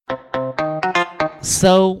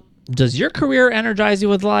So, does your career energize you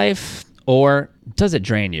with life, or does it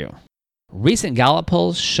drain you? Recent Gallup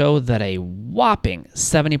polls show that a whopping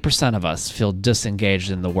 70% of us feel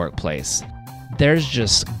disengaged in the workplace. There's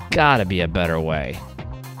just gotta be a better way.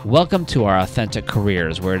 Welcome to our Authentic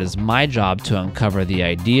Careers, where it is my job to uncover the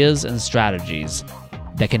ideas and strategies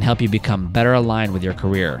that can help you become better aligned with your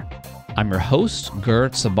career. I'm your host,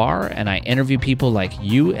 Gert Sabar, and I interview people like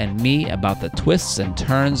you and me about the twists and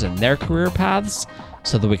turns in their career paths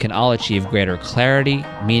so that we can all achieve greater clarity,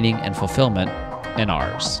 meaning, and fulfillment in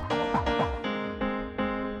ours.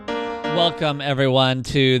 Welcome, everyone,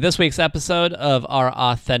 to this week's episode of our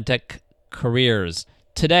Authentic Careers.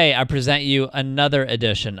 Today, I present you another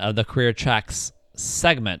edition of the Career Tracks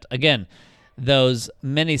segment. Again, those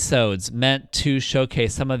mini-sodes meant to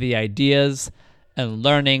showcase some of the ideas and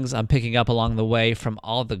learnings I'm picking up along the way from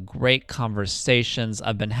all the great conversations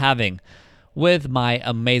I've been having with my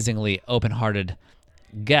amazingly open-hearted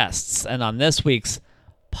guests. And on this week's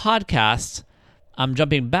podcast, I'm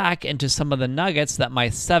jumping back into some of the nuggets that my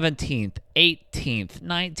 17th, 18th,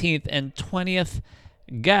 19th, and 20th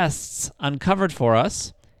guests uncovered for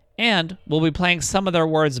us, and we'll be playing some of their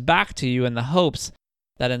words back to you in the hopes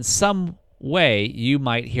that in some way you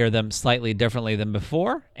might hear them slightly differently than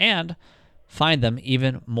before and find them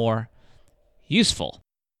even more useful.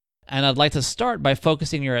 And I'd like to start by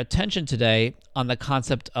focusing your attention today on the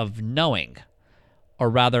concept of knowing, or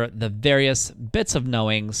rather the various bits of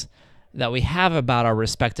knowings that we have about our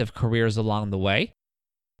respective careers along the way.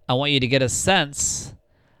 I want you to get a sense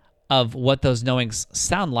of what those knowings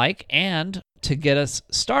sound like, and to get us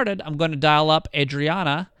started, I'm going to dial up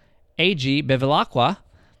Adriana A.G. Bevilacqua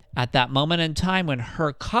at that moment in time when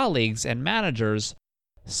her colleagues and managers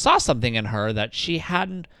saw something in her that she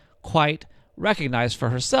hadn't quite recognized for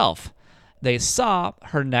herself. They saw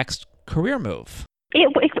her next career move. It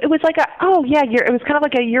was like it was kind of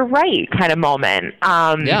like a you're right kind of moment.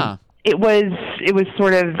 Yeah. It was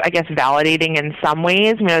sort of, I guess, validating in some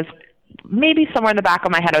ways. I mean, it was maybe somewhere in the back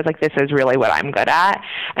of my head, I was like, this is really what I'm good at.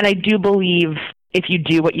 And I do believe if you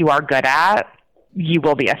do what you are good at, you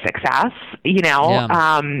will be a success, you know.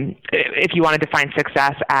 Yeah. If you want to define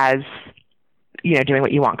success as, you know, doing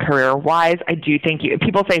what you want career-wise, I do think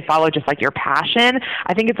people say follow just like your passion.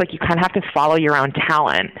 I think it's like you kind of have to follow your own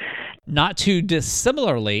talent. Not too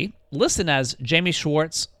dissimilarly, listen as Jamie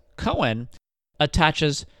Schwartz Cohen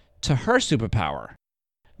attaches to her superpower,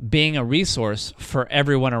 being a resource for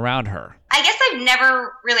everyone around her. I guess I've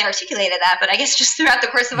never really articulated that, but I guess just throughout the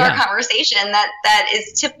course of our conversation, that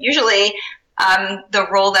is usually the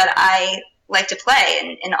role that I like to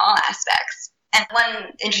play in all aspects. And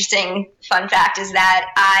one interesting fun fact is that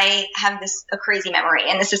I have a crazy memory,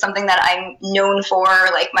 and this is something that I'm known for.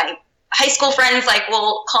 Like, my high school friends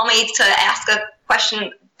will call me to ask a question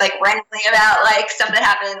randomly about stuff that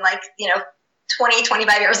happened 20,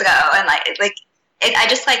 25 years ago, and I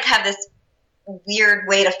just have this weird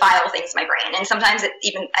way to file things in my brain, and sometimes I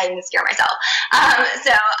even scare myself.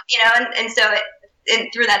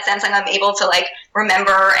 Through that sense, I'm able to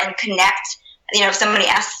remember and connect. If somebody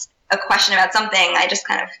asks a question about something, I just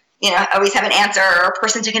kind of always have an answer or a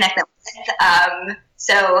person to connect them with.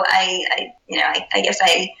 So I guess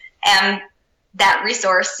I am that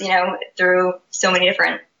resource, through so many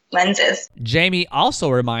different lenses. Jamie also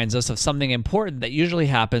reminds us of something important that usually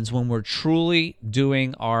happens when we're truly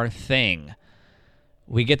doing our thing.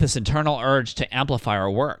 We get this internal urge to amplify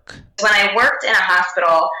our work. When I worked in a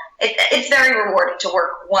hospital, it's very rewarding to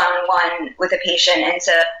work one-on-one with a patient and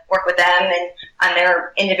to work with them and on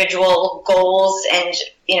their individual goals and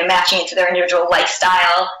matching it to their individual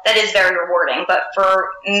lifestyle. That is very rewarding. But for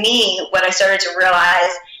me, what I started to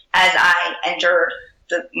realize as I entered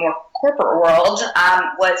the more corporate world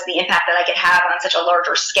was the impact that I could have on such a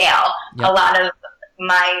larger scale. Yep. A lot of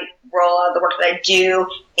my role, the work that I do,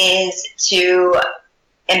 is to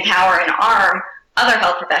empower and arm other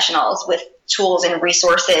health professionals with tools and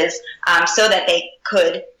resources so that they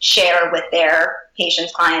could share with their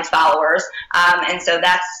patients, clients, followers. And so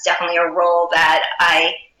that's definitely a role that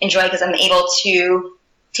I enjoy because I'm able to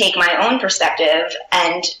take my own perspective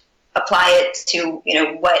and apply it to,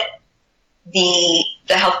 what the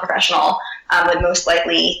health professional would most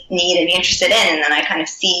likely need and be interested in. And then I kind of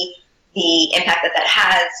see the impact that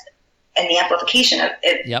has and the amplification of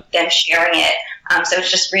it, them sharing it. So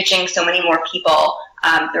it's just reaching so many more people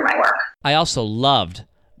through my work. I also loved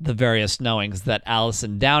the various knowings that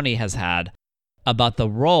Allison Downey has had about the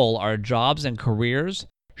role our jobs and careers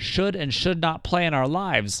should and should not play in our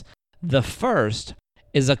lives. The first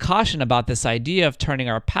is a caution about this idea of turning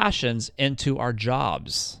our passions into our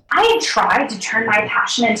jobs. I had tried to turn my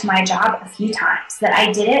passion into my job a few times. That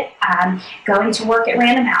I did it going to work at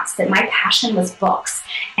Random House, that my passion was books.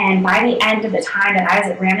 And by the end of the time that I was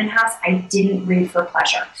at Random House, I didn't read for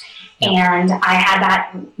pleasure. And I had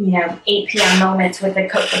that, 8 p.m. moments with the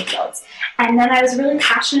cocoa fields. And then I was really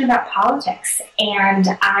passionate about politics, and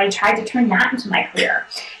I tried to turn that into my career.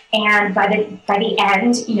 And by the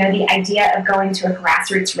end, the idea of going to a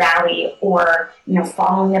grassroots rally or,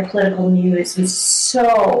 following the political news was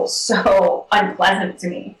so unpleasant to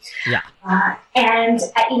me. Yeah.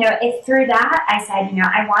 Through that, I said,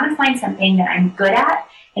 I want to find something that I'm good at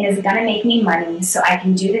and is going to make me money so I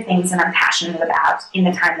can do the things that I'm passionate about in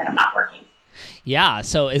the time that I'm not working. Yeah.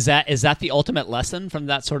 So is that the ultimate lesson from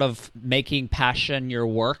that sort of making passion your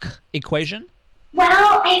work equation?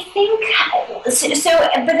 Well, I think so.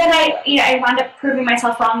 But then I wound up proving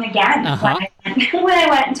myself wrong again when I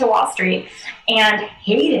went into Wall Street and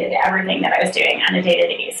hated everything that I was doing on a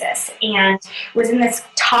day-to-day basis, and was in this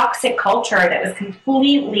toxic culture that was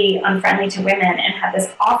completely unfriendly to women, and had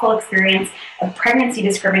this awful experience of pregnancy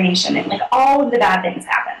discrimination, and like all of the bad things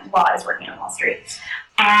happened while I was working on Wall Street,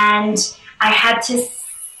 and I had to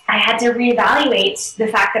reevaluate the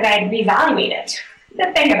fact that I had reevaluated the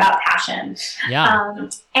thing about passion. Yeah.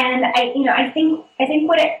 And I think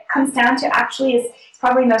what it comes down to actually is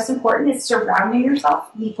probably most important is surrounding yourself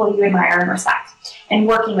with people you admire and respect, and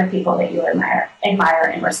working with people that you admire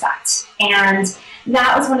and respect. And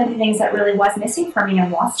that was one of the things that really was missing for me on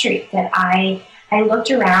Wall Street, that I looked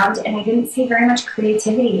around and I didn't see very much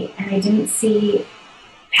creativity, and I didn't see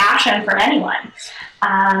passion from anyone.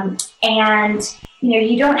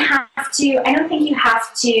 You don't have to, I don't think you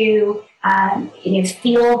have to,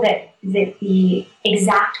 feel that the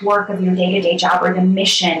exact work of your day-to-day job or the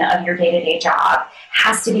mission of your day-to-day job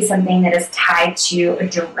has to be something that is tied to a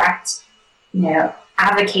direct,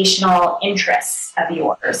 avocational interests of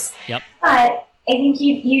yours. Yep. But I think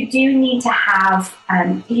you do need to have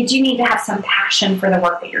some passion for the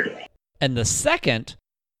work that you're doing. And the second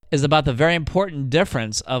is about the very important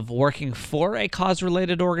difference of working for a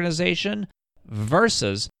cause-related organization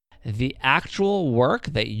versus the actual work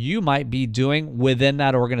that you might be doing within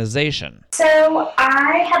that organization. So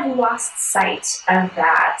I have lost sight of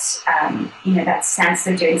that, that sense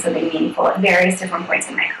of doing something meaningful at various different points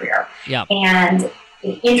in my career. Yeah. And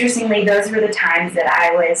interestingly, those were the times that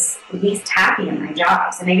I was least happy in my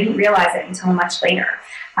jobs, and I didn't realize it until much later.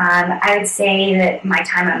 I would say that my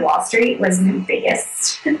time on Wall Street was the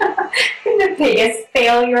biggest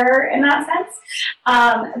failure in that sense.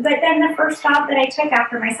 But then the first job that I took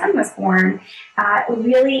after my son was born,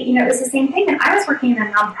 really, it was the same thing. And I was working in a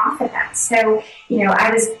nonprofit then. So,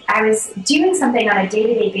 I was doing something on a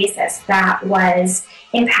day-to-day basis that was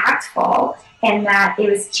impactful, and that it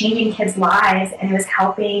was changing kids' lives, and it was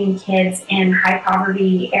helping kids in high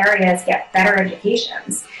poverty areas get better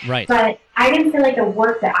educations. Right. But I didn't feel like the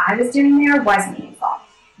work that I was doing there was meaningful,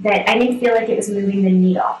 that I didn't feel like it was moving the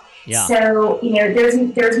needle. Yeah. So,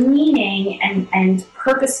 there's meaning and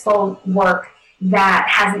purposeful work that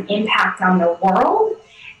has an impact on the world.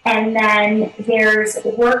 And then there's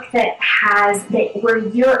work where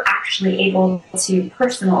you're actually able to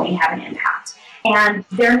personally have an impact. And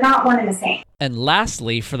they're not one and the same. And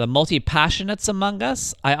lastly, for the multi-passionates among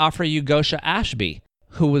us, I offer you Gosha Ashby,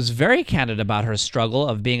 who was very candid about her struggle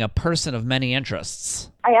of being a person of many interests.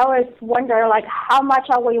 I always wonder, how much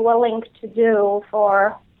are we willing to do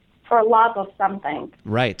for love of something?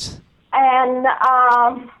 Right. And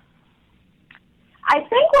I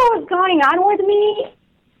think what was going on with me,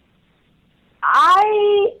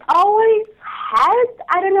 I always had,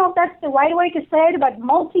 I don't know if that's the right way to say it, but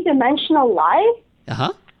multi-dimensional life.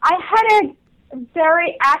 Uh-huh. I had a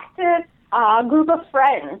very active group of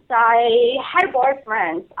friends. I had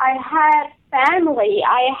boyfriends. I had family.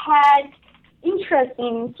 I had interest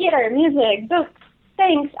in theater, music, books,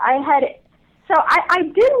 things. So I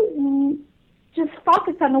didn't just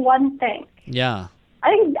focus on one thing. Yeah.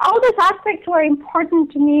 I think all those aspects were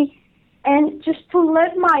important to me, and just to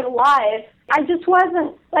live my life. I just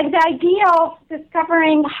wasn't, the idea of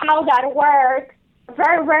discovering how that works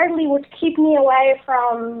very rarely would keep me away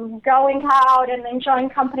from going out and enjoying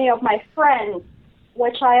company of my friends,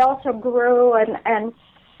 which I also grew and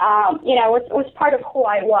was part of who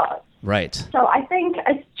I was. Right. So I think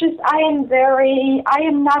it's just, I am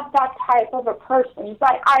not that type of a person,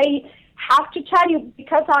 but I have to tell you,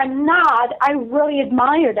 because I'm not, I really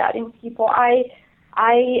admire that in people. I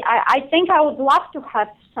think I would love to have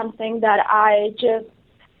something that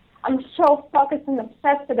I'm so focused and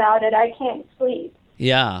obsessed about it, I can't sleep.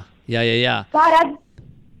 Yeah. But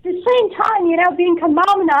the same time, you know, being a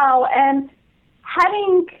mom now and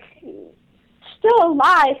having still a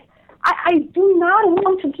life, I do not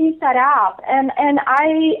want to give that up, and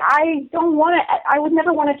I don't want to. I would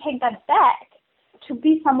never want to take that back to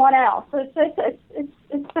be someone else. So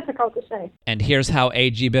it's difficult to say. And here's how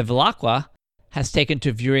A.G. Bevilacqua has taken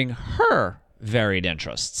to viewing her varied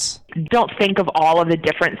interests. Don't think of all of the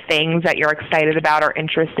different things that you're excited about or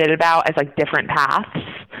interested about as like different paths,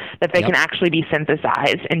 that they can actually be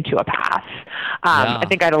synthesized into a path. I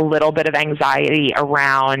think I had a little bit of anxiety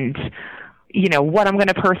around, you know, what I'm going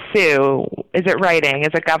to pursue. Is it writing? Is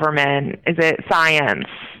it government? Is it science?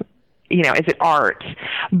 You know, is it art?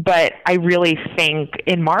 But I really think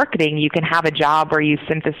in marketing, you can have a job where you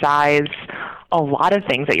synthesize a lot of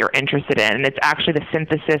things that you're interested in. And it's actually the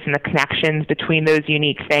synthesis and the connections between those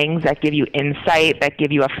unique things that give you insight, that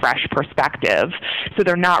give you a fresh perspective. So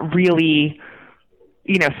they're not really,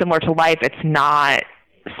 you know, similar to life. It's not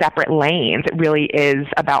separate lanes. It really is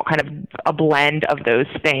about kind of a blend of those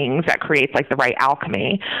things that creates like the right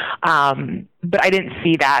alchemy. But I didn't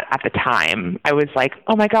see that at the time. I was like,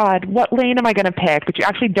 oh my God, what lane am I going to pick? But you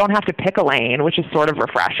actually don't have to pick a lane, which is sort of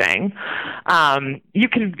refreshing. You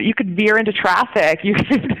could veer into traffic. You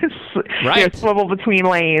could you know, swivel between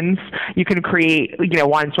lanes. You can create, you know,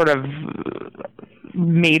 one sort of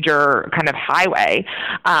major kind of highway.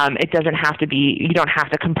 It doesn't have to be, you don't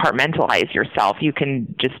have to compartmentalize yourself. You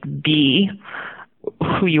can just be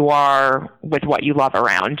who you are with what you love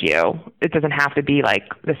around you. It doesn't have to be like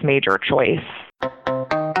this major choice.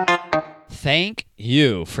 Thank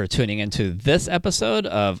you for tuning into this episode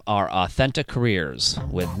of Our Authentic Careers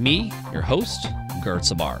with me, your host, Gert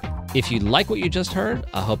Sabar. If you like what you just heard,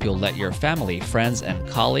 I hope you'll let your family, friends, and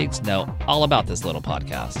colleagues know all about this little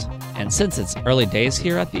podcast. And since it's early days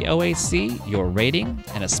here at the OAC, your rating,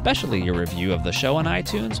 and especially your review of the show on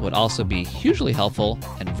iTunes, would also be hugely helpful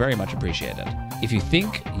and very much appreciated. If you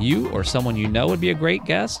think you or someone you know would be a great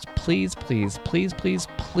guest, please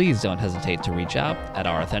don't hesitate to reach out at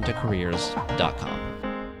ourauthenticcareers.com.